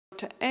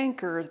to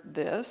anchor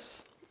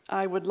this,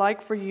 I would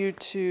like for you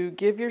to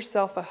give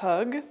yourself a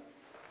hug,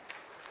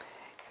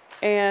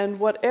 and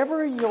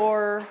whatever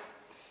your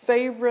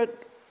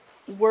favorite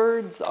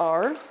words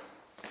are,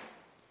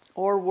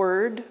 or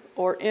word,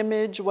 or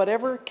image,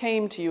 whatever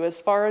came to you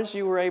as far as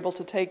you were able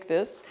to take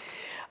this,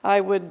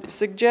 I would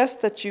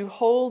suggest that you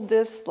hold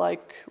this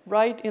like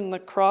right in the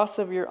cross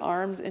of your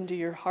arms into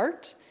your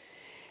heart.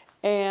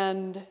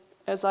 And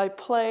as I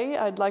play,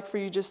 I'd like for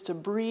you just to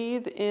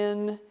breathe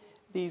in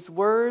these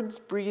words,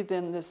 breathe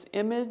in this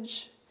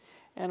image,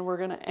 and we're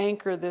going to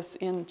anchor this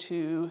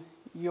into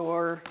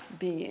your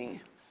being.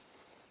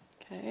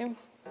 Okay?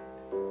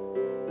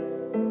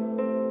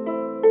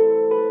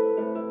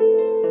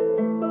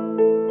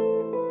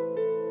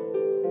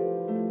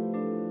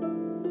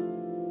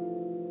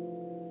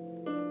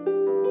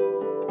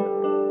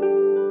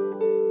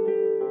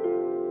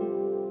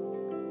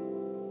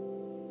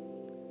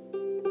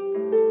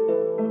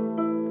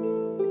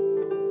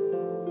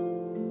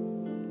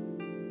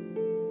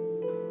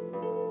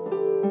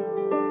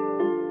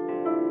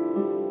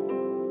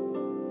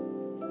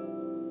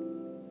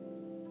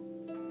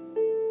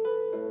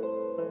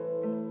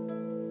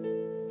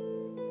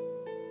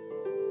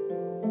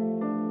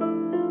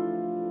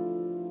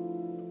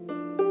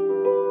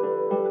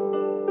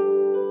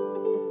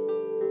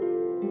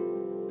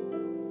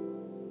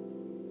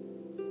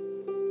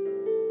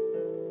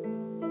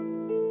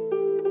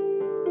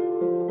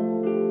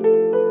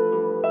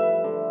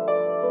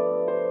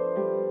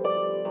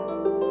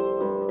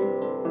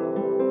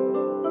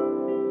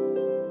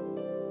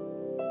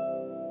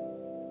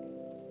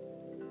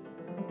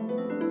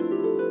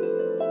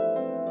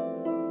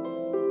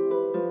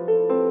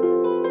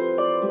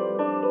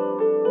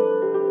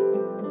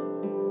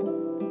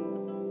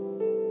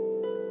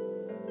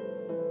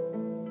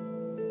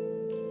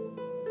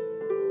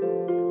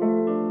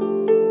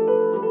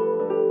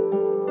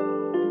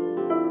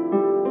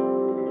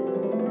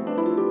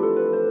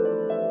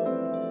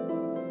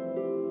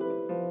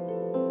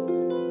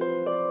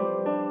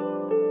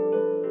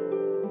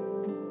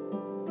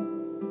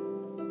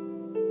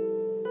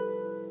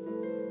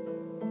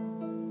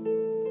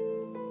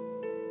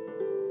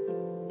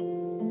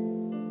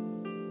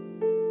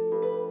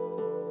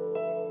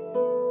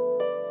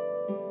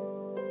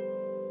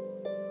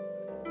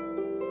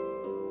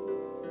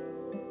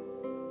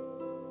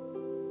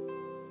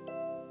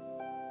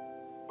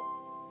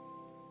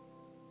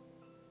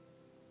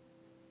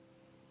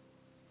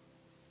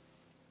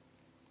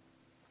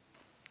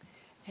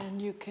 And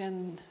you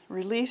can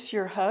release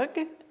your hug,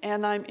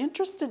 and I'm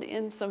interested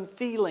in some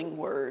feeling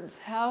words.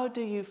 How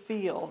do you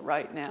feel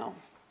right now?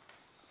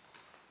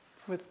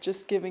 With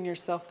just giving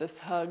yourself this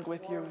hug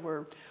with your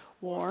word.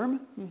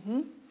 Warm.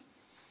 Mm-hmm.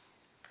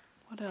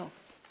 What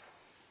else?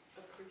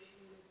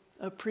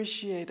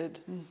 Appreciated.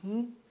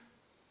 Mm-hmm.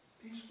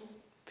 Peaceful.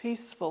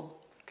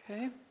 Peaceful.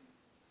 Okay.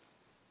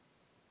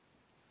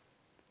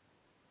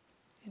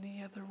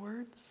 Any other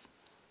words?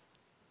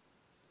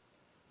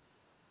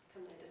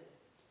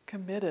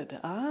 Committed.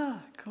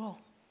 Ah, cool.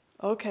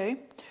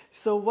 Okay,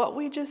 so what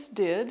we just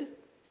did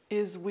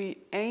is we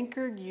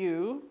anchored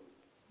you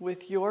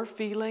with your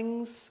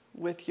feelings,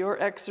 with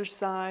your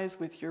exercise,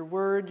 with your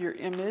word, your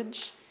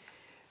image,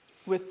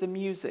 with the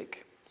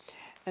music.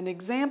 An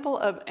example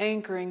of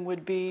anchoring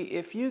would be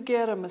if you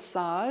get a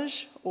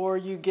massage or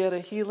you get a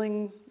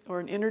healing or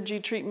an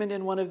energy treatment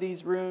in one of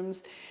these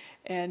rooms,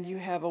 and you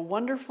have a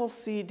wonderful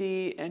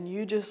CD and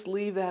you just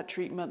leave that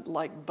treatment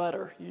like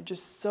butter. You're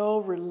just so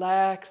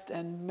relaxed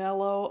and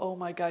mellow. Oh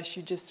my gosh,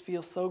 you just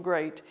feel so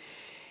great.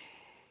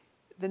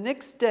 The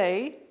next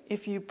day,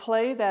 if you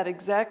play that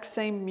exact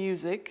same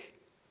music,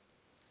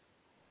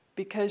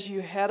 because you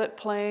had it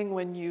playing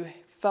when you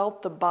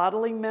felt the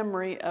bodily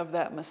memory of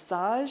that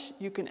massage,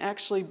 you can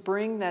actually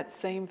bring that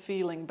same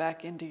feeling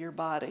back into your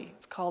body.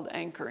 It's called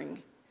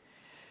anchoring.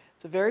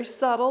 It's a very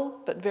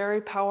subtle but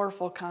very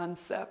powerful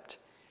concept.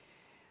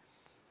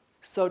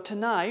 So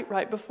tonight,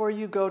 right before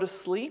you go to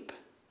sleep,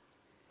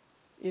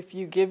 if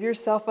you give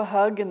yourself a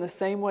hug in the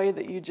same way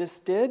that you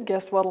just did,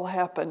 guess what will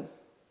happen?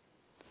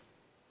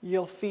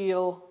 You'll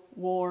feel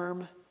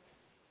warm,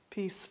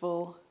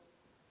 peaceful,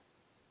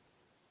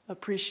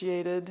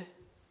 appreciated,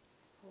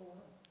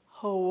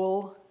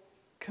 whole,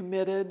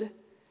 committed.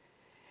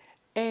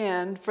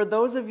 And for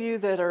those of you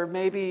that are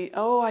maybe,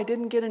 oh, I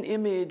didn't get an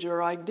image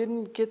or I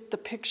didn't get the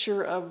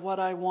picture of what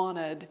I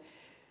wanted,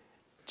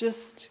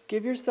 just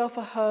give yourself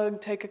a hug,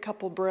 take a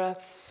couple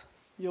breaths,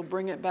 you'll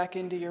bring it back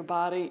into your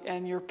body,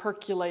 and you're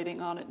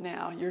percolating on it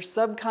now. Your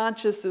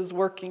subconscious is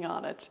working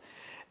on it.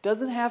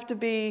 Doesn't have to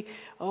be,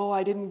 oh,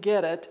 I didn't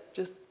get it.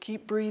 Just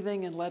keep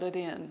breathing and let it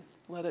in,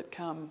 let it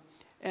come.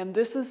 And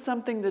this is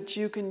something that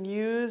you can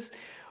use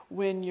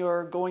when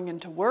you're going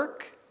into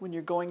work, when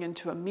you're going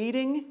into a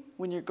meeting,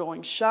 when you're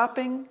going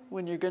shopping,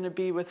 when you're going to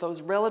be with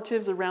those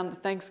relatives around the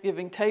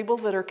Thanksgiving table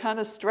that are kind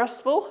of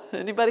stressful.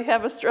 Anybody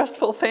have a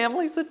stressful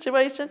family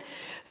situation?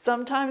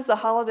 Sometimes the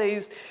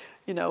holidays,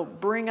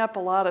 bring up a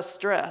lot of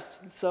stress.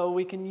 So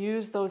we can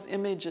use those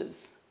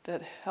images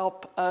that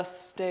help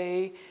us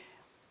stay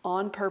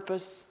on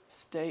purpose,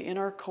 stay in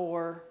our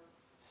core,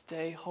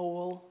 stay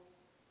whole,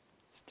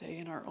 stay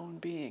in our own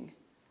being.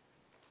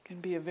 It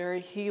can be a very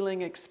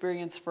healing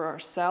experience for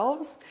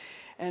ourselves.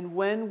 And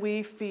when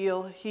we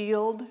feel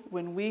healed,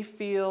 when we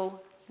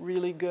feel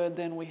really good,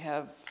 then we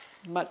have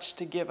much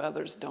to give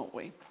others, don't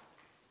we?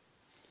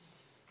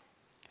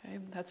 Okay,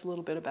 that's a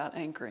little bit about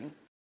anchoring.